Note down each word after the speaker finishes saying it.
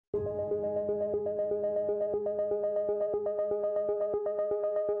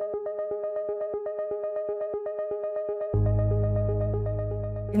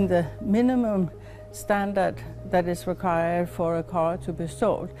the minimum standard that is required for a car to be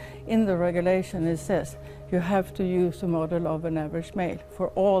sold. In the regulation it says you have to use a model of an average male for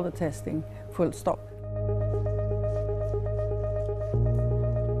all the testing, full stop.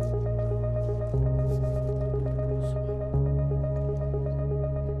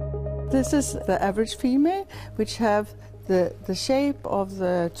 This is the average female, which have the shape of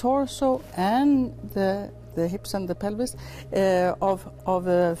the torso and the hips and the pelvis of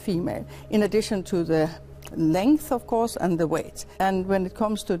a female, in addition to the length, of course, and the weight. And when it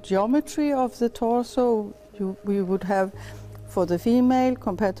comes to geometry of the torso, we would have, for the female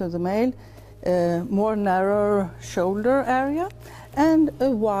compared to the male, more narrow shoulder area and a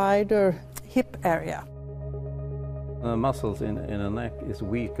wider hip area. The muscles in a neck is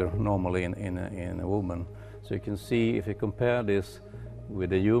weaker normally in a woman. So you can see, if you compare this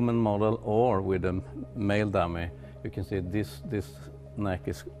with a human model or with a male dummy, you can see this neck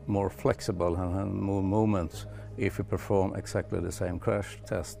is more flexible and more movements if you perform exactly the same crash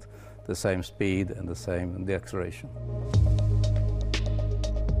test, the same speed and the same deceleration.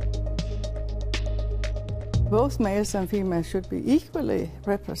 Both males and females should be equally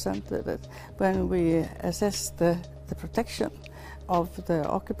represented when we assess the protection of the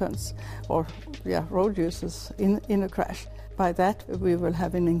occupants or road users in a crash. By that we will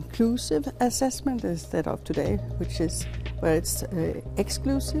have an inclusive assessment instead of today, which is where it's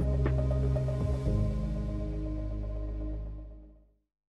exclusive.